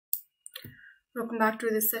Welcome back to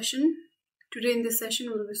this session. Today in this session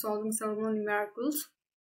we'll be solving several numericals.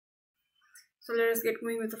 So let us get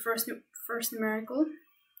going with the first numerical.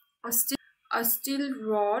 A steel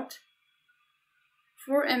rod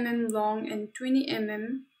 4 mm long and 20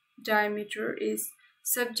 mm diameter is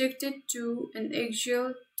subjected to an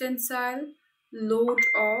axial tensile load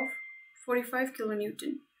of 45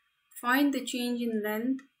 kN. Find the change in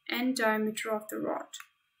length and diameter of the rod.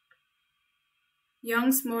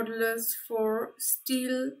 Young's modulus for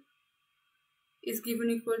steel is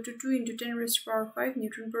given equal to 2 into 10 raised to power 5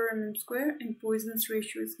 Newton per mm square and Poisson's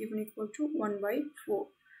ratio is given equal to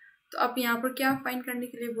 1/4. तो अब यहाँ पर क्या find करने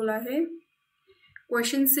के लिए बोला है?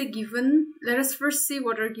 Question से given. Let us first see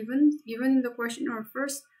what are given. Given in the question are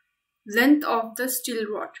first length of the steel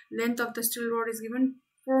rod. Length of the steel rod is given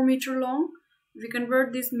 4 meter long. If we convert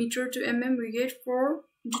this meter to mm, we get 4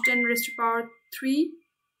 into 10 raised to power 3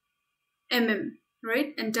 mm. Right,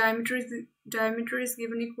 and diameter is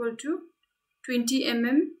given equal to 20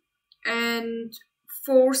 mm and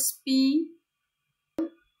force P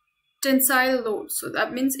tensile load, so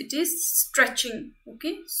that means it is stretching.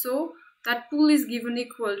 Okay, so that pull is given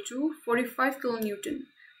equal to 45 kilonewton.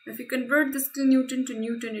 If we convert this kilonewton to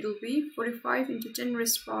newton, it will be 45 into 10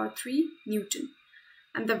 raised to power 3 newton,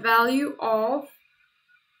 and the value of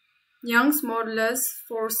Young's modulus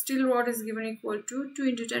for steel rod is given equal to 2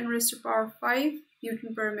 into 10 raised to power 5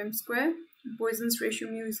 Newton per mm square. Poisson's ratio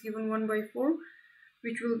mu is given 1/4,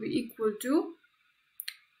 which will be equal to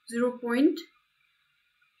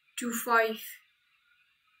 0.25.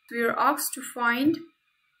 We are asked to find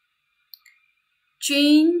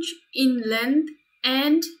change in length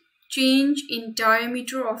and change in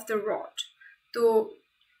diameter of the rod. तो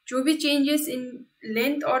जो भी changes in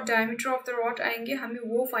length और diameter of the rod आएंगे हमें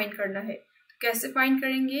वो find करना है. तो कैसे find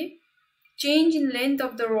करेंगे? Change in length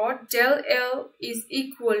of the rod del L is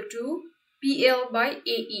equal to PL by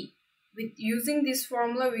AE. With using this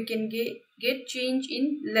formula we can get change in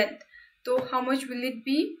length. So how much will it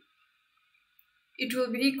be? It will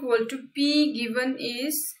be equal to P given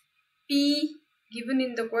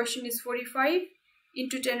in the question is 45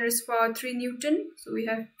 into 10 raised to power 3 Newton. So we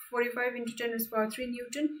have 45 into 10 raised to power 3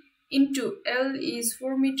 Newton into L is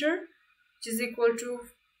 4 meter, which is equal to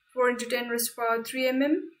 4 into 10 raised to power 3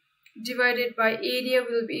 mm, divided by area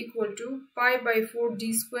will be equal to pi by 4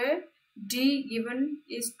 d square. D given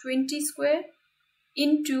is 20 square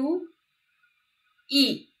into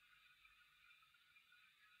E.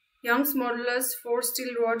 Young's modulus for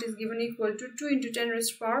steel rod is given equal to 2 into 10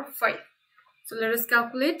 raised to power 5. So let us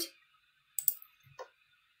calculate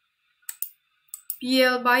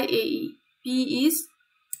PL by AE. P is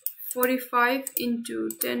 45 into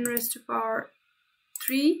 10 raised to power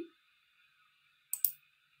 3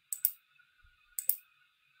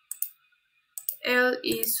 L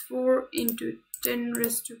is 4 into 10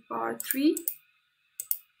 raised to power 3.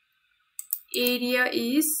 Area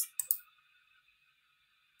is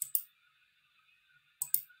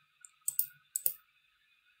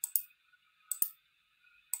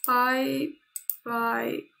pi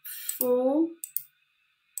by 4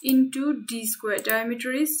 into d square.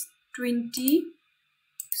 Diameter is 20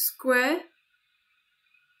 square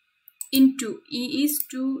into E is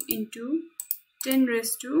 2 into 10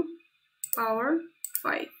 raised to power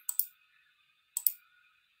 5.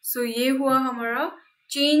 So ये हुआ हमारा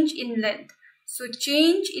change in length. So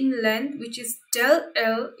change in length, which is del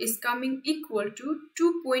L, is coming equal to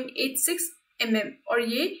 2.86 mm. और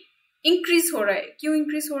ये increase हो रहा है. क्यों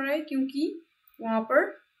increase हो रहा है? क्योंकि वहाँ पर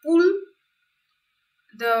pull,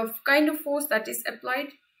 the kind of force that is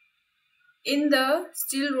applied in the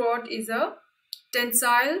steel rod is a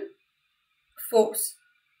tensile force.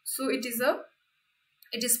 So it is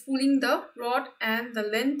pulling the rod and the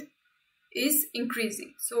length is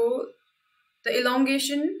increasing. So the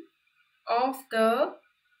elongation of the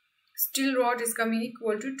steel rod is coming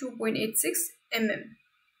equal to 2.86 mm.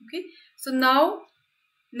 Okay. So now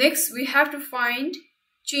next we have to find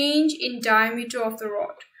change in diameter of the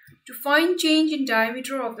rod. To find change in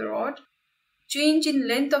diameter of the rod, change in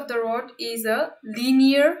length of the rod is a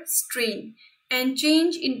linear strain and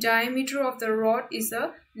change in diameter of the rod is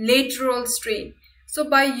a lateral strain. So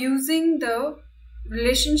by using the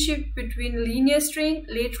relationship between linear strain,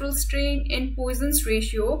 lateral strain and Poisson's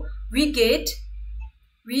ratio, we get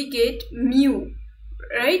mu,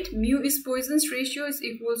 right? Mu is Poisson's ratio is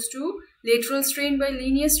equals to lateral strain by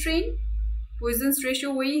linear strain. Poisson's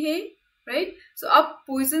ratio वही है, right? So अब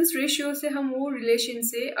Poisson's ratio से हम वो relation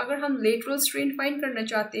से अगर हम lateral strain find करना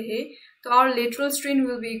चाहते हैं तो our lateral strain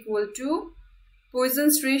will be equal to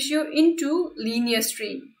Poisson's ratio into linear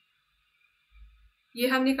strain. ये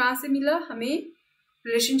हमने कहाँ से मिला? हमें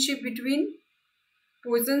relationship between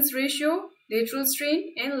Poisson's ratio, lateral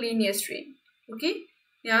strain and linear strain. Okay,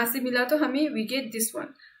 यहाँ से मिला तो हमें we get this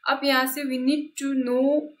one. अब यहाँ से we need to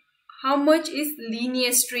know how much is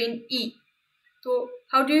linear strain E. So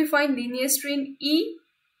how do you find linear strain E?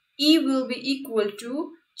 E will be equal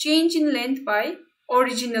to change in length by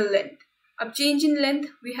original length. Ab change in length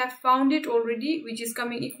we have found it already, which is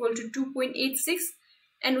coming equal to 2.86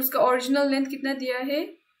 and uska original length kitna diya hai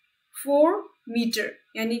 4 meter,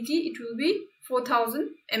 yani ki it will be 4000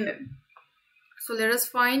 mm. So let us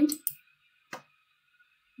find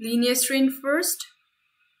linear strain first.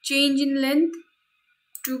 Change in length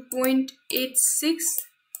 2.86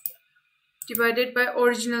 divided by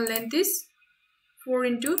original length is 4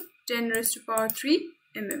 into 10 raised to power 3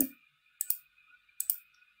 mm.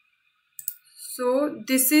 So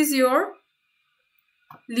this is your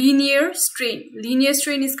linear strain. Linear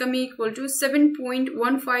strain is coming equal to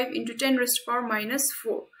 7.15 into 10 raised to power minus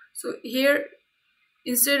 4. So here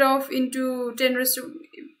instead of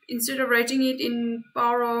writing it in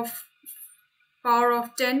power of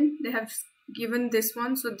 10, they have given this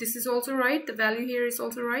one. So this is also right. The value here is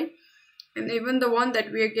also right. And even the one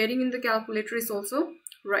that we are getting in the calculator is also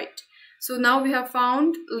right. So now we have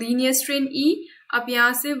found linear strain E. Ab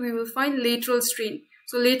yahan se we will find lateral strain.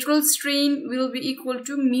 So lateral strain will be equal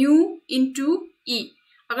to mu into E.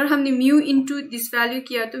 अगर हमने mu into this value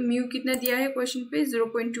किया तो mu कितना दिया है question पे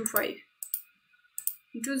 0.25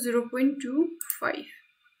 into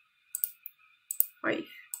 0.25.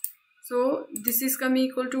 So this is coming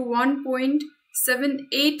equal to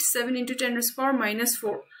 1.787 into 10 raised to power minus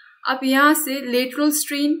 4. अब यहाँ से lateral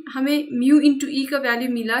strain हमें mu into E का value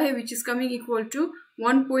मिला है, which is coming equal to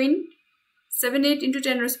 1.78 into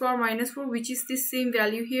 10 raised to power minus 4, which is this same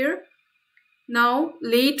value here. Now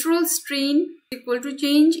lateral strain equal to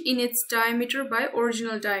change in its diameter by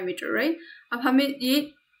original diameter, right? अब हमें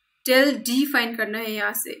ये del D find करना है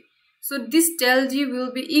यहाँ से. So this del D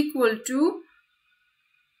will be equal to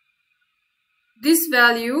this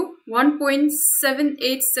value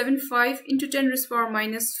 1.7875 into 10 raised to power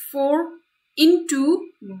minus 4 into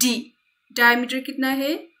D. Diameter कितना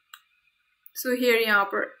है? So here यहाँ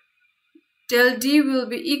पर del D will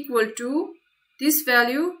be equal to this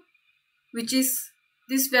value, which is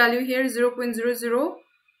this value here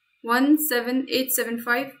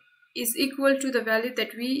 0.001785 is equal to the value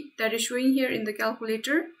that is showing here in the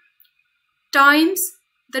calculator times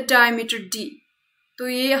the diameter D. तो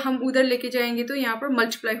ये हम उधर लेके जाएंगे तो यहाँ पर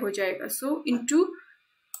मल्टीप्लाई हो जाएगा. So into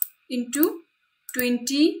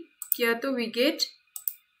 20 किया तो we get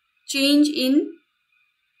change in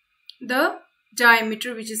the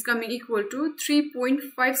diameter, which is coming equal to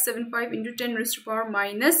 3.575 into 10 raised to power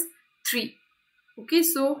minus 3. Okay,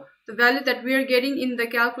 so the value that we are getting in the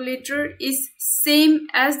calculator is same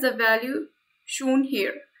as the value shown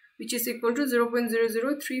here, which is equal to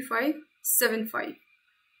 0.003575.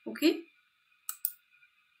 Okay.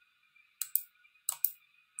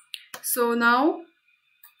 So now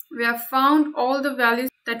we have found all the values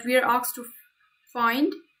that we are asked to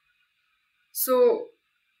find. So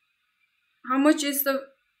how much is the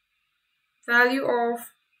value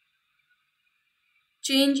of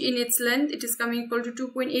change in its length? It is coming equal to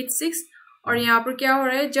 2.86. और यहाँ पर क्या हो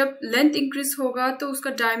रहा है, जब length increase होगा तो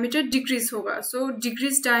उसका डायमीटर डिक्रीज होगा. सो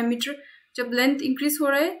डिक्रीज डायमीटर, जब लेंथ इंक्रीज हो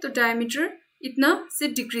रहा है तो डायमीटर इतना से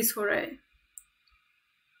डिक्रीज हो रहा है.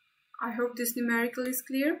 I hope this numerical is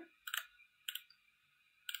clear.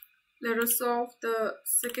 Let us solve the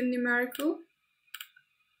second numerical.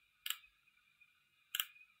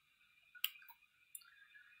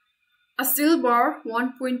 A steel bar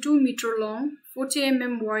 1.2 meter long, 40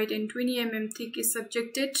 mm wide and 20 mm thick is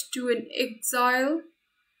subjected to an axial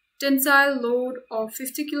tensile load of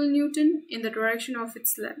 50 kN in the direction of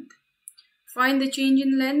its length. Find the change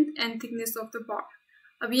in length and thickness of the bar.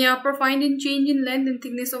 अब यहाँ पर find in change in length and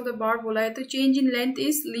thickness of the bar बोला है, तो change in length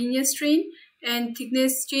is linear strain and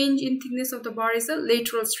change in thickness of the bar is a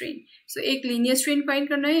lateral strain. So एक linear strain find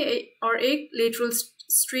करना है और एक lateral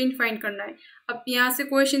strain find करना है. अब यहाँ से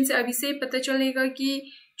क्वेश्चन से अभी से पता चलेगा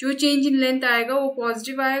कि जो चेंज इन लेंथ आएगा वो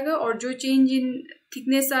पॉजिटिव आएगा और जो चेंज इन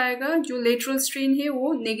थिकनेस आएगा, जो लेटरल स्ट्रेन है,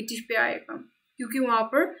 वो नेगेटिव पे आएगा क्योंकि वहां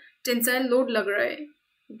पर टेंसाइल लोड लग रहा है.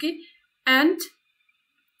 Okay, and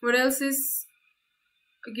what else is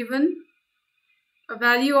given? A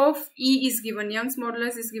value of E is given. Young's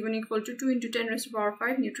modulus is given equal to 2 into 10 raised to power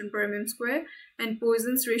 5 Newton per mm square, and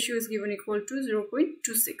Poisson's ratio is given equal to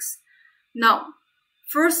 0.26. Now,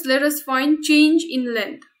 first let us find change in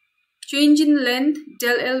length. Change in length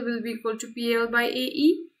del L will be equal to PL by AE,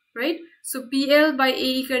 right? So PL by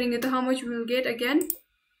AE करेंगे तो how much we will get again?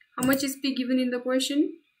 How much is P given in the question?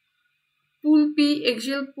 pool P,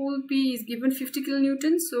 axial pool P is given 50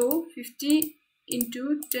 kilonewton. So 50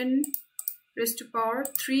 into 10 raised to power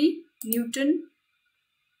 3 Newton.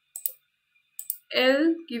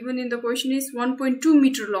 L given in the question is 1.2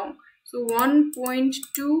 meter long. So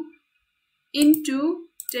 1.2 into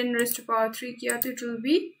 10 raised to power 3 kiya, it will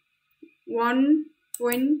be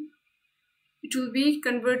it will be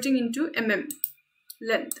converting into mm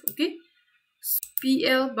length. Okay, so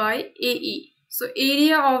PL by AE. So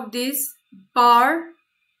area of this bar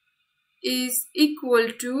is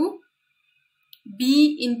equal to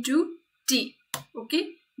B into T.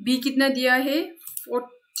 Okay, B kitna diya hai?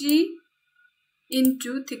 40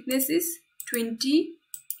 into thickness is 20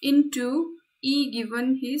 into E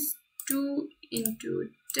given his 2 into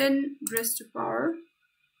 10 raised to power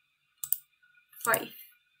 5.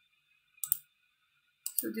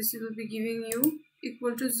 So this will be giving you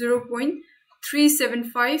equal to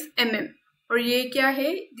 0.375 mm. और ये क्या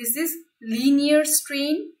है? This is linear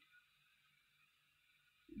strain.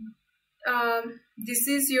 This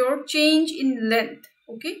is your change in length.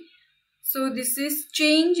 Okay, so this is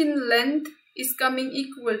change in length is coming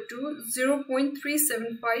equal to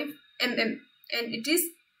 0.375 mm, and it is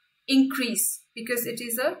increase because it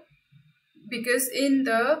is because in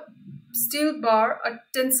the steel bar a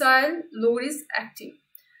tensile load is acting.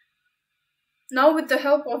 Now with the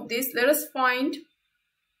help of this, let us find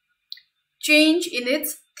change in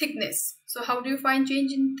its thickness. So how do you find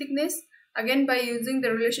change in thickness? Again, by using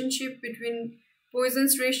the relationship between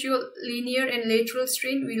Poisson's ratio, linear and lateral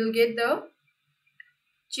strain, we will get the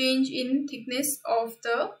change in thickness of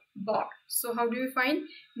the bar. So how do you find?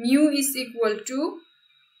 Mu is equals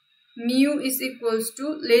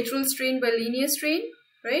to lateral strain by linear strain,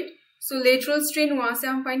 right? So lateral strain वहाँ से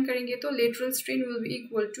हम find करेंगे तो lateral strain will be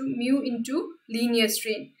equal to mu into linear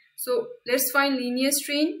strain. So let's find linear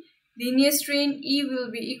strain. Linear strain E will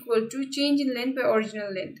be equal to change in length by original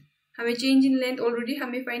length. हमें change in length already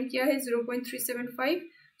हमें find किया है 0.375.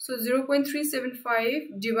 So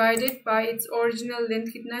 0.375 divided by its original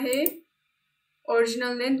length कितना है?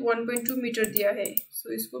 Original length 1.2 metre दिया है. So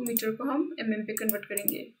इसको metre को हम mm पे convert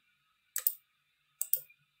करेंगे.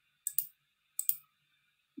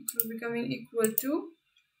 It will be coming equal to.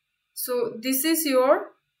 So this is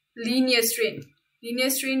your linear strain. Linear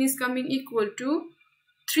strain is coming equal to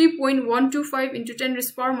 3.125 into 10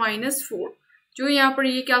 raised power minus 4. जो यहाँ पर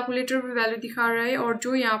ये कैलकुलेटर पे वैल्यू दिखा रहा है और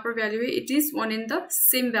जो यहाँ पर वैल्यू है, it is one and the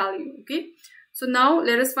same value. Okay, so now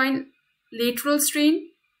let us find lateral strain.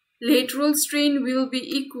 Lateral strain will be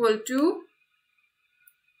equal to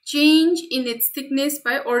change in its thickness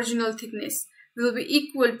by original thickness will be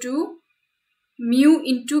equal to mu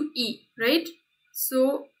into E, right?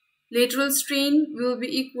 So lateral strain will be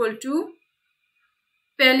equal to,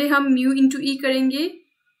 पहले हम mu into E करेंगे.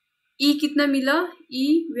 E कितना मिला?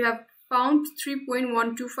 E we have found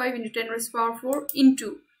 3.125 into 10 raised power 4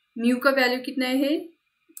 into mu का value कितना है?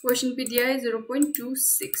 Question पे दिया है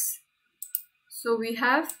 0.26. So we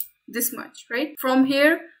have this much, right? From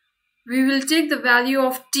here we will take the value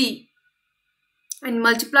of T and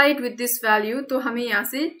multiply it with this value. तो हमें यहाँ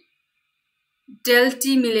से del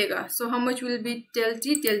T मिलेगा. So how much will be del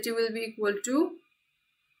T? Del T will be equal to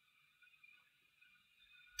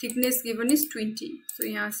thickness given is 20. So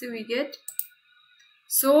यहाँ से we get.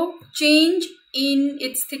 So change in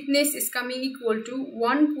its thickness is coming equal to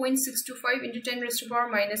 1.625 into 10 raised to power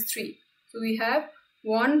minus 3. So we have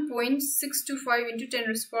 1.625 into 10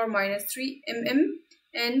 raised to power minus 3 mm.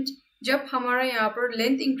 And जब हमारा यहाँ पर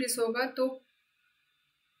length increase होगा तो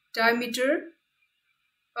diameter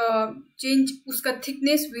change, उसका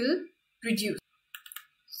thickness will reduce.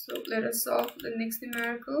 So let us solve the next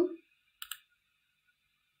numerical.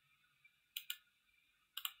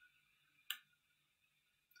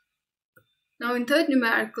 Now in third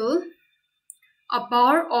numerical, a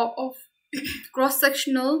bar of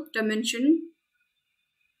cross-sectional dimension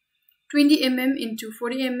 20 mm into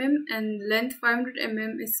 40 mm and length 500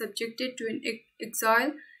 mm is subjected to an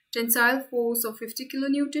tensile force of 50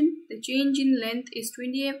 kilonewton. The change in length is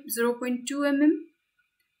 0.2 mm.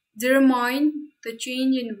 Determine the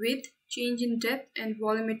change in width, change in depth and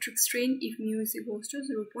volumetric strain if mu is equals to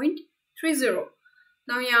 0.30.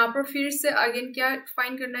 Now यहाँ पर फिर से again क्या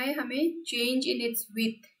find करना है हमें? Change in its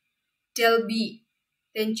width del B,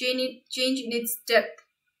 then change in its depth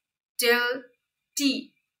del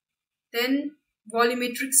T, then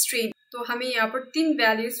volumetric strain. तो हमें यहाँ पर 3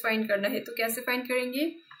 values find करना है. तो कैसे find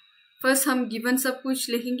करेंगे? First हम given सब कुछ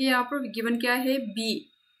लिखेंगे. यहाँ पर given क्या है? B.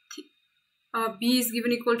 B is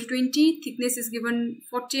given equal to 20, thickness is given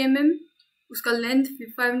 40 mm, उसका length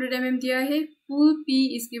 500 mm दिया है. Pool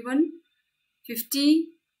P is given 50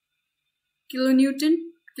 kilonewton.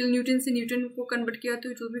 Kilonewton से न्यूटन को कन्वर्ट किया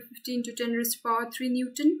तो it will be 50 into 10 raised to power 3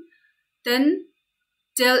 Newton. Then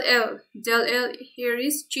del L here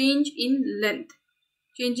is change in length.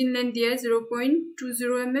 Change in length दिया है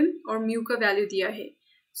 0.20 mm और mu का वैल्यू दिया है.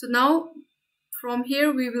 So now from here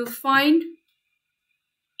we will find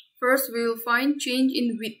change in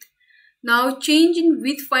width. Now change in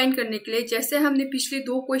width find करने के लिए जैसे हमने पिछले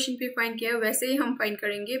 2 क्वेश्चन पे फाइंड किया वैसे ही हम फाइंड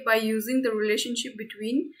करेंगे by using the relationship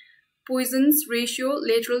between Poisson's ratio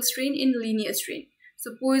lateral strain in linear strain. So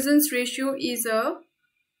Poisson's ratio is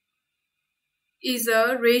a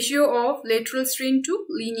ratio of lateral strain to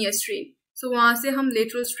linear strain. So वहां से हम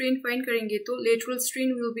lateral strain फाइंड करेंगे तो lateral strain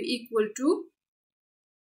will be equal to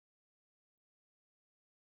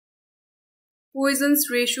Poisson's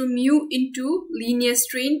ratio mu into linear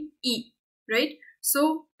strain E, right? So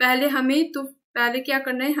पहले क्या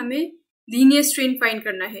करना है, हमें linear strain फाइंड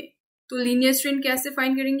करना है. तो linear strain कैसे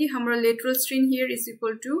फाइंड करेंगे, हमारा lateral strain here is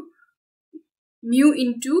equal to mu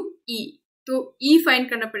into E. तो E फाइंड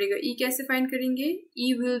करना पड़ेगा. E कैसे फाइंड करेंगे, E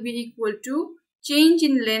will be equal to change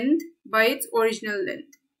in length by its original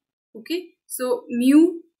length. Okay, so mu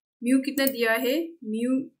कितना दिया है,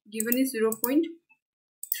 mu given is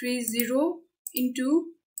 0.30 into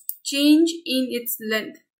change in its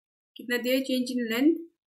length. कितना दिया है change in length,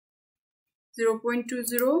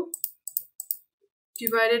 0.20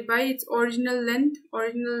 divided by its original length.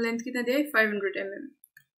 Original length कितना दिया है 500 mm.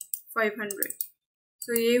 500.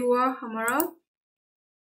 So ये हुआ हमारा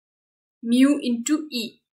mu into E.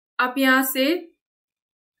 अब यहाँ से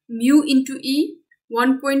mu into E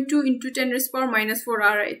 1.2 into 10 raised to power minus 4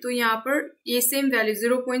 आ रहा है. तो यहाँ पर ये same value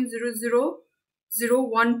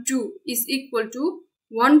 0.00012 is equal to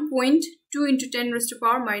 1.2 into 10 raised to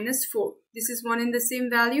power minus 4. This is one and the same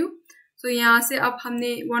value. So यहाँ से अब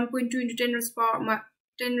हमने 1.2 into 10 raised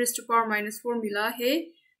to power minus 4 मिला है.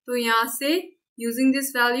 तो यहाँ से using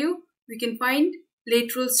this value we can find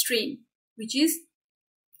lateral strain, which is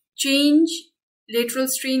lateral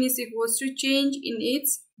strain is equals to change in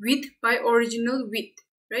its width by original width,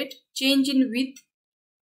 right? Change in width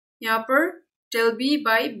यहाँ पर del B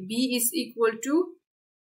by B is equal to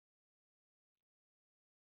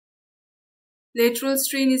lateral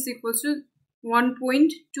strain is equal to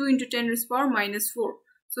 1.2 into 10 raised to power minus 4.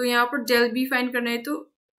 So यहाँ पर del B find करना है तो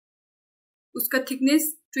उसका thickness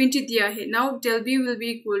 20 दिया है. Now del B will be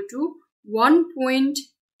equal to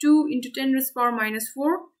 1.2 into 10 raised to power minus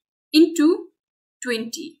 4 into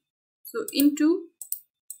 20. So into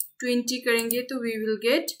 20 करेंगे तो we will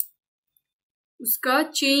get उसका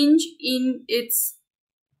change in its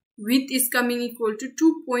width is coming equal to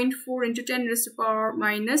 2.4 into 10 raised to power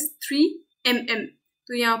minus 3 mm.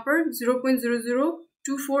 तो यहाँ पर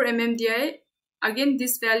 0.0024 mm दिया है. Again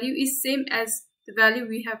this value is same as the value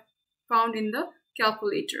we have found in the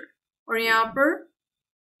calculator. और यहाँ पर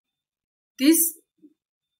this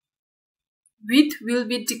width will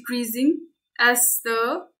be decreasing as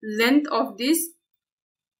the length of this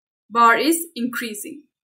bar is increasing.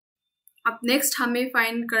 अब next हमें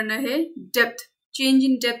फाइंड करना है डेप्थ. चेंज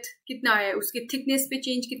इन डेप्थ कितना आया है, उसके थिकनेस पे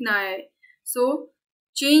चेंज कितना आया है. So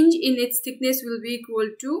change in its thickness will be equal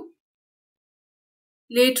to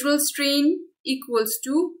lateral strain equals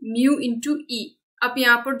to mu into ई. अब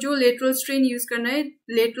यहाँ पर जो लेटरल स्ट्रेन यूज करना है,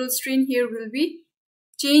 lateral strain here will be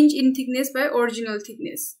change in thickness bye original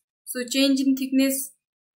thickness. So change in thickness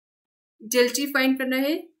del T find करना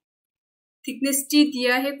है. Thickness T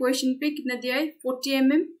दिया है क्वेश्चन पे, कितना दिया है 40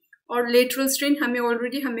 mm. और लेटरल स्ट्रेन हमें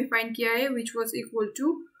फाइंड किया है which was equal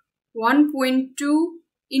to 1.2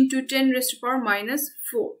 into 10 raised to power minus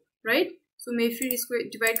 4, right. सो मैं फिर इसको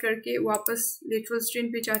डिवाइड करके वापस लेटरल स्ट्रेन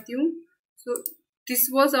पे जाती हूँ. So this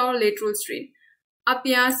was our lateral strain. अब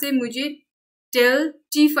यहाँ से मुझे डेल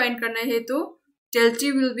टी फाइंड करना है तो del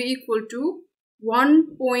T will be equal to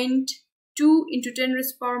 1.2 into 10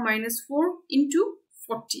 raised to power minus 4 into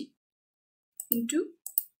 40 into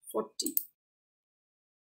 40.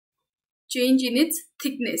 Change in its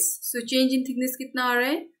thickness. So change in thickness कितना आ रहा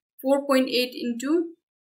है 4.8 into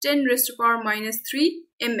 10 raised to power minus 3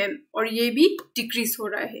 mm. और ये भी डिक्रीज हो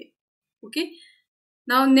रहा है. ओके,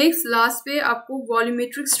 नाउ नेक्स्ट लास्ट पे आपको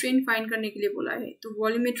वॉल्यूमेट्रिक स्ट्रेन फाइंड करने के लिए बोला है. तो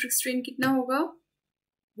वॉल्यूमेट्रिक स्ट्रेन कितना होगा,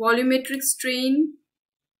 वॉल्यूमेट्रिक स्ट्रेन.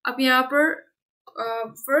 अब यहाँ पर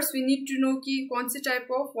first we need to know कि कौन से टाइप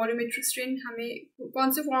ऑफ वॉल्यूमेट्रिक स्ट्रेन हमें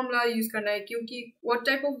कौन से फॉर्मूला यूज करना है, क्योंकि what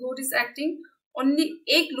type of load is acting, only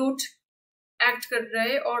एक लोड एक्ट कर रहा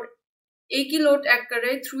है और एक ही लोड एक्ट कर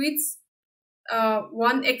रहा है through it's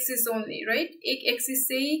one axis only, right. एक एक्सिस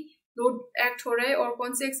से ही लोड एक्ट हो रहा है. और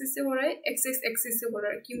कौन से एक्सिस से हो रहा है, एक्स एक्सिस से हो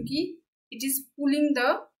रहा है, क्योंकि it is pulling the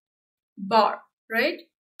bar, right.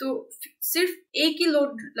 तो सिर्फ एक ही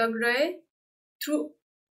लोड लग रहा है थ्रू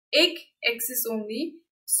एक axis only.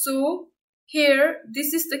 So here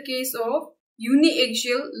this is the case of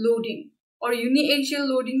uniaxial loading. और uniaxial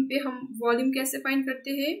loading पे हम volume कैसे find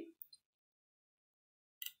करते हैं?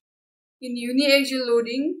 In uniaxial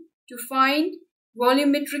loading, to find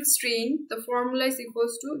volumetric strain, the formula is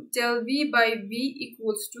equals to del V by V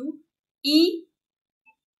equals to E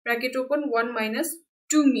bracket open 1 minus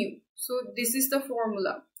 2 mu. So this is the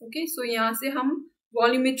formula. Okay, so यहाँ से हम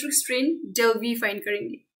volumetric strain del V find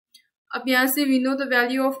करेंगे. अब यहाँ से we know the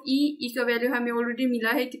value of E. E का value हमें already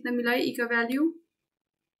मिला है. कितना मिला है E का value?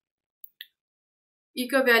 E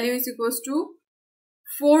का value is equals to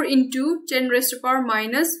 4 into 10 raised to power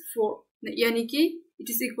minus 4. यानी कि it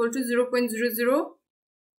is equal to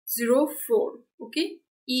 0.0004. Okay,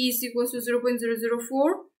 E is equals to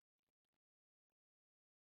 0.004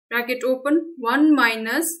 bracket open 1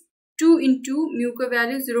 minus 2 into mu का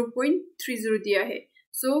value 0.30 दिया है.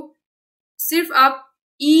 So सिर्फ आप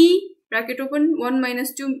E bracket open 1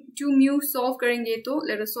 minus 2 mu solve करेंगे तो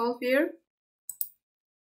let us solve here.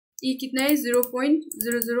 E कितना है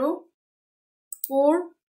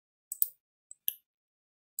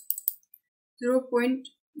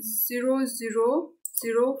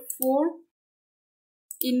 0.004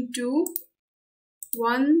 into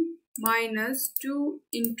 1 minus 2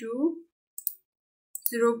 into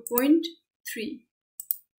 0.3.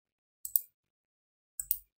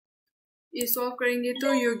 ये solve करेंगे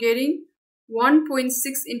तो you're getting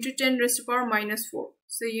 1.6 into 10 raised to power minus 4.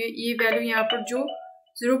 So ये value यहाँ पर जो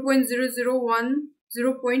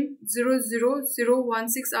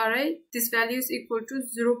 0.00016 आ रहा है, this value is equal to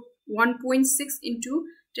 1.6 into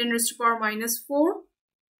 10 raised to power minus 4.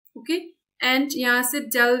 Okay, and यहाँ से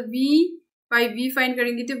del V by V find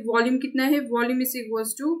करेंगे तो volume कितना है? Volume is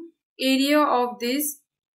equals to area of this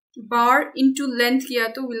bar into length किया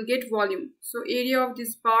तो we'll get volume. So area of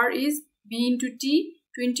this bar is B into T,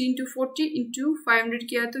 20 into 40 into 500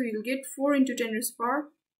 किया तो we'll get 4 into 10 raised to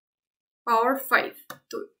power 5.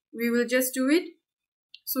 So we will just do it.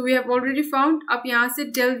 So we have already found. अब यहाँ से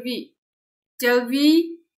del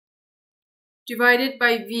V divided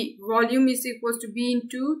by V, volume is equals to B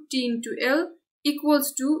into T into L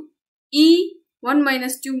equals to E 1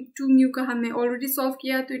 minus 2 mu का हमने already solve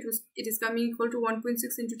किया तो it is coming equal to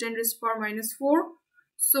 1.6 into 10 raised to power minus 4.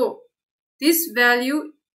 So this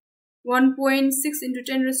value 1.6 into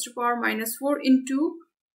 10 raised to power minus 4 into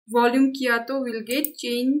volume किया तो we'll get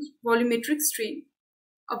change volumetric strain.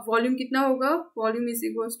 अब volume कितना होगा? Volume is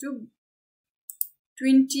equals to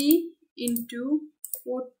 20 into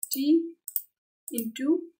 40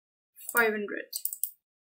 into 500.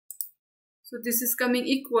 So this is coming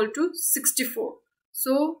equal to 64.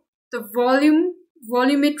 So the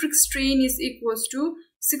volumetric strain is equals to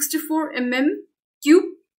 64 mm cube,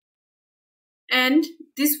 and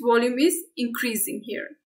this volume is increasing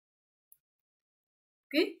here.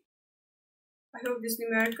 Okay, I hope this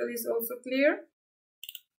numerical is also clear.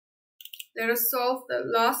 Let us solve the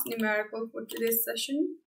last numerical for today's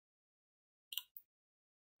session.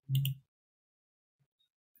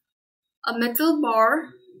 A metal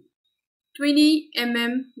bar 20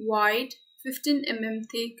 mm wide, 15 mm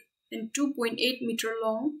thick and 2.8 meter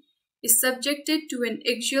long is subjected to an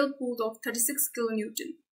axial pull of 36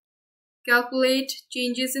 kilonewton. Calculate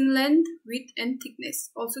changes in length, width and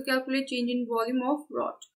thickness. Also calculate change in volume of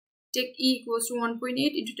rod. Take E equals to 1.8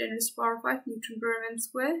 into 10 raised to power 5 Newton per mm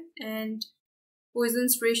square and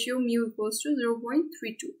Poisson's ratio mu equals to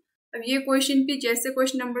 0.32. अब ये question पे जैसे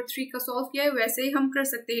question number 3 का solve किया है वैसे ही हम कर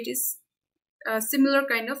सकते हैं. It is similar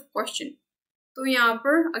kind of question. तो यहाँ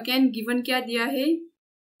पर अगेन गिवन क्या दिया है?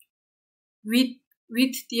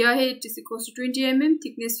 विड्थ दिया है it is equals to 20 mm,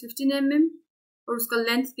 thickness 15 mm और उसका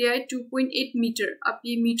लेंथ दिया है 2.8 मीटर. अब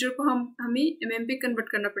ये मीटर को हमें mm पे कन्वर्ट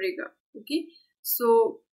करना पड़ेगा. Okay, so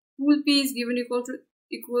pool P is given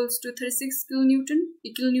equals to 36 kilonewton.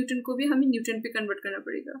 Kilonewton को भी हमें न्यूटन पे कन्वर्ट करना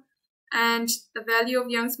पड़ेगा. And the value of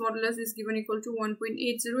Young's modulus is given equal to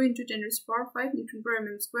 1.80 into 10 raised to power 5 Newton per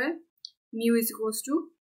mm square. Mu is equals to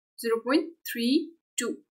 0.32.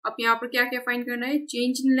 अब यहाँ पर क्या क्या फाइंड करना है?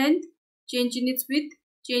 Change in length, change in its width,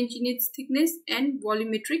 change in its thickness and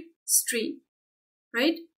volumetric strain.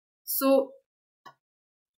 Right? So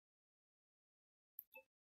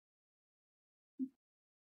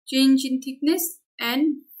change in thickness and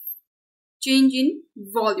change in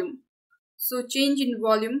volume. So change in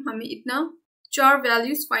volume हमें इतना 4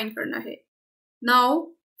 values find करना है. Now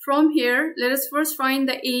from here let us first find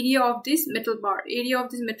the area of this metal bar. Area of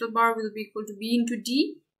this metal bar will be equal to B into D.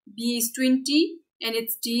 B is 20 and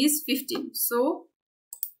its D is 15. So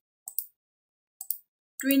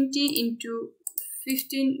 20 into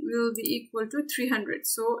 15 will be equal to 300.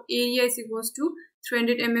 So area is equals to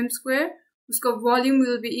 300 mm square. उसका volume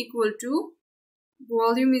will be equal to,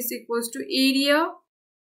 volume is equals to area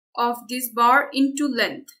of this bar into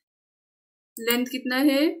length. Length कितना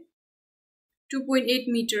है 2.8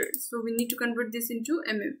 meter. So we need to convert this into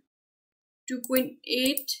mm.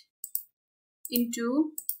 2.8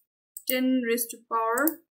 into 10 raised to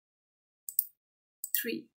power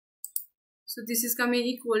 3. So this is coming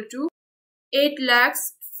equal to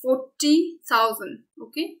 8,40,000.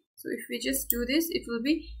 Okay. So if we just do this, it will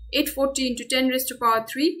be 840 into 10 raised to power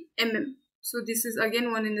 3 mm. So this is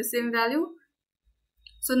again one in the same value.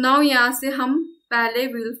 So now यहाँ से हम पहले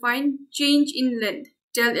we will find change in length.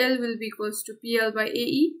 Del L will be equals to PL by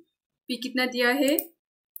AE. P कितना दिया है?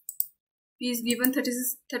 P is given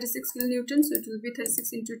 36 kilonewton. So it will be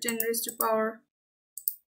 36 into 10 raised to power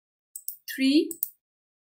 3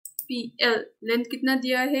 PL. Length कितना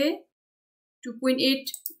दिया है?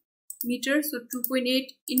 2.8 meter. So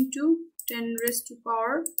 2.8 into 10 raised to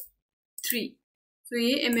power 3. So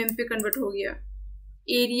ये mm पे convert हो गया.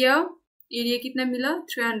 Area कितना मिला?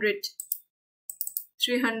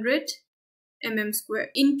 300 mm square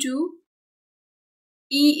into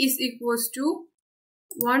E is equals to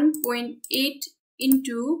 1.8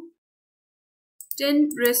 into 10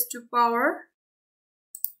 raised to power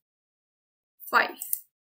 5.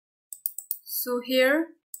 So here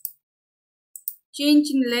change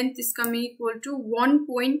in length is coming equal to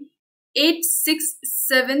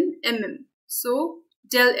 1.867 mm. So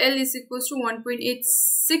del L is equals to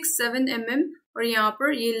 1.867 mm और यहाँ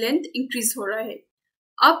पर ये length increase हो रहा है.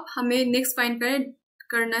 अब हमें नेक्स्ट फाइंड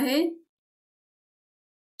करना है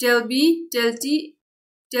del B, del T,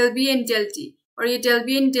 del B and del T. और ये del B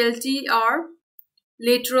and del T are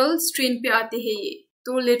lateral strain पे आते हैं ये. तो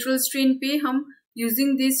lateral strain पे हम using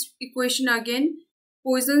this equation again,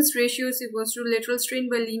 Poisson's ratio is equals to lateral strain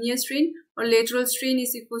by linear strain और lateral strain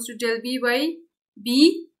is equals to del B by B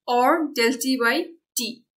और del T by T.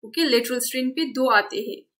 Okay, lateral strain पे दो आते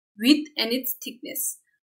हैं, width and its thickness.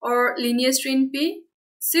 और linear strain पे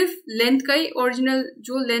सिर्फ length का ही ओरिजिनल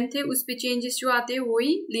जो लेंथ है उस पे चेंजेस जो आते हैं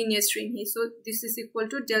वही लीनियर स्ट्रेन है. So this is equal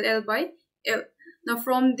to del L by L. Now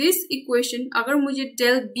from this equation अगर मुझे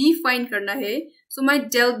del B फाइंड करना है, so my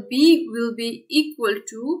del B will be equal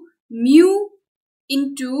to mu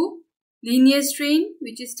into linear strain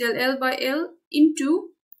which is del L by L into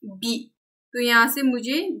B. तो यहां से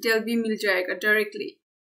मुझे del B मिल जाएगा directly.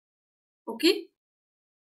 Okay.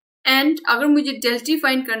 And अगर मुझे del T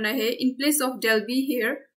फाइंड करना है, in place of del B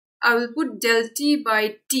here, I will put del T by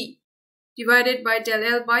T divided by del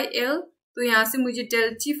L by L. तो यहाँ से मुझे del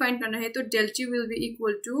T फाइंड करना है, तो del T will be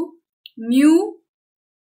equal to mu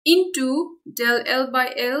into del L by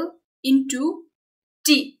L into T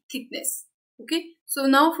thickness. Okay. So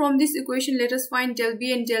now from this equation, let us find del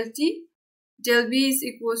B and del T. Del B is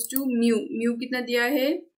equals to mu. Mu कितना दिया है?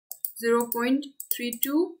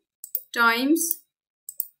 0.32 times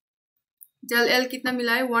del L कितना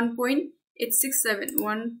मिला है?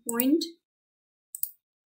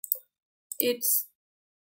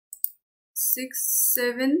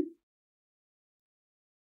 1.867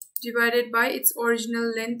 divided by its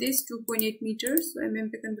original length is 2.8 meters. So mm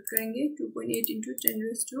पे convert करेंगे. 2.8 into 10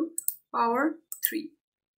 raised to power 3.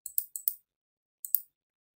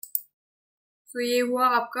 So ये हुआ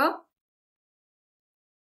आपका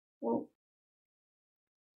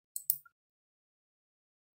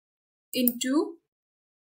into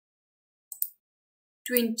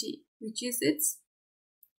 20, which is its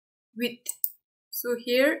width. So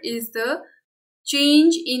here is the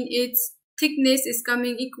change in its thickness is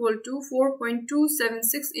coming equal to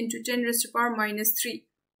 4.276 into 10 raised to power minus 3.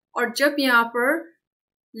 और जब यहाँ पर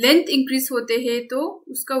length increase होते हैं तो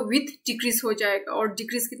उसका विथ डिक्रीज हो जाएगा. और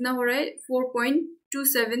डिक्रीज कितना हो रहा है?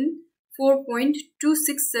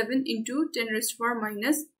 4.267 into 10 raised to power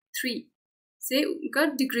minus 3 से उनका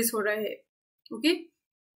डिक्रीज हो रहा है. ओके.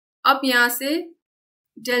 अब यहाँ से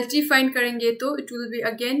del T फाइंड करेंगे तो it will be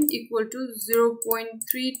again equal to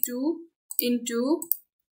 0.32 into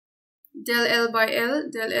del L by L.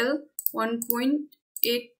 del L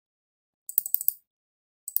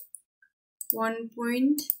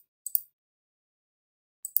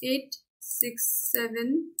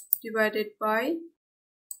 1.867 divided by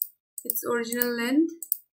its original length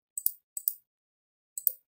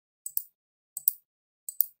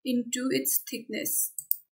into its thickness.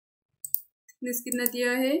 Thickness कितना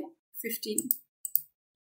दिया है? 15.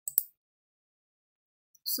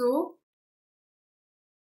 So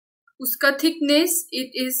उसका thickness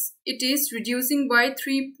it is reducing by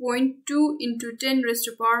 3.2 into 10 raised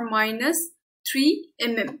to power minus 3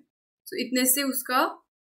 mm. So इतने से उसका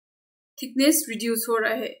thickness reduce हो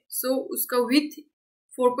रहा है. So उसका width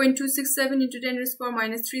 4.267 into 10 raised to power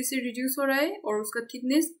minus 3 से reduce हो रहा है और उसका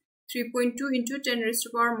thickness 3.2 into 10 raised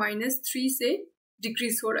to power minus 3 से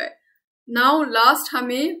decrease हो रहा है. Now last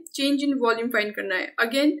हमें change in volume find करना है.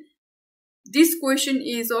 Again this question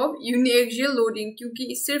is of uniaxial loading क्योंकि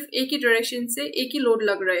सिर्फ एक ही direction से एक ही load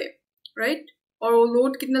लग रहा है, right? और वो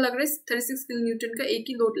load कितना लग रहा है 36 किलोन्यूटन का एक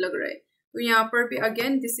ही load लग रहा है. तो यहाँ पर भी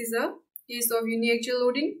again this is a case of uniaxial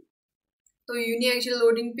loading. तो uniaxial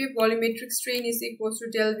loading पे volumetric strain is equals to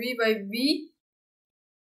del V by V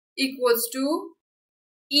equals to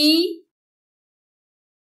E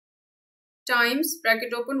times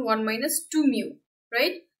bracket open 1 minus 2 mu,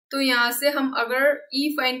 right? तो यहाँ से हम अगर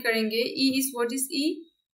E find करेंगे, E is what is E?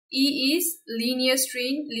 E is linear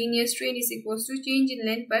strain. Linear strain is equals to change in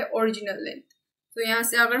length by original length. तो यहाँ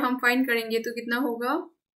से अगर हम find करेंगे तो कितना होगा?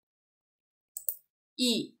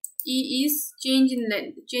 E is change in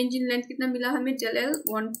length. Change in length कितना मिला हमें? del L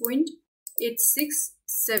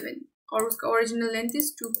 1.867 और उसका original length is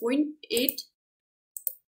 2.8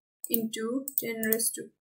 into 10 raised to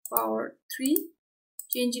power 3.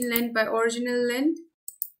 Change in length by original length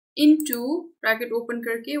into bracket open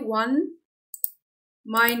करके 1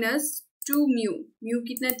 minus 2 mu. Mu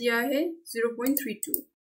कितना दिया है? 0.32.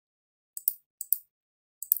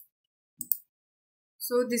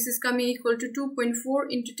 So this is coming equal to 2.4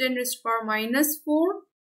 into 10 raised to power minus 4.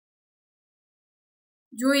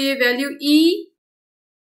 जो ये value E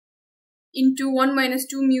into 1 minus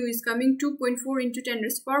 2 mu is coming 2.4 into 10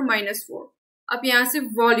 raised to power minus 4. अब यहाँ से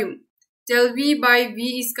volume del V by V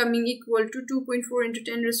is coming equal to 2.4 into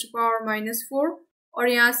 10 raised to power minus 4. और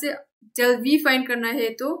यहाँ से del V find करना है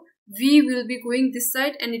तो V will be going this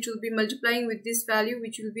side and it will be multiplying with this value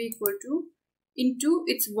which will be equal to into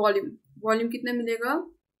its volume. Volume कितना मिलेगा?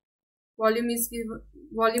 Volume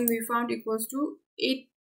we found equals to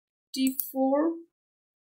 84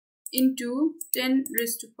 into 10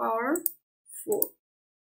 raised to power 4.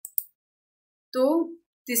 So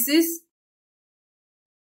this is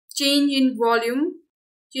change in volume.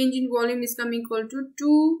 Change in volume is coming equal to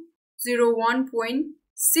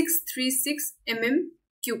 201.636 mm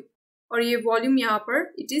cube. और ये volume यहाँ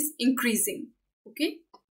पर it is increasing. Okay.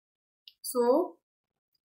 So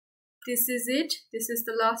this is it. This is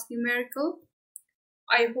the last numerical.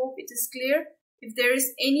 I hope it is clear. If there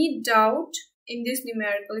is any doubt in this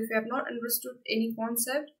numerical, if you have not understood any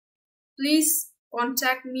concept, please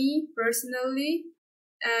contact me personally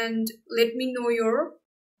and let me know your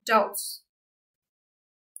doubts.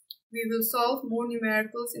 We will solve more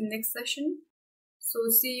numericals in next session. So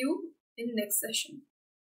see you in next session.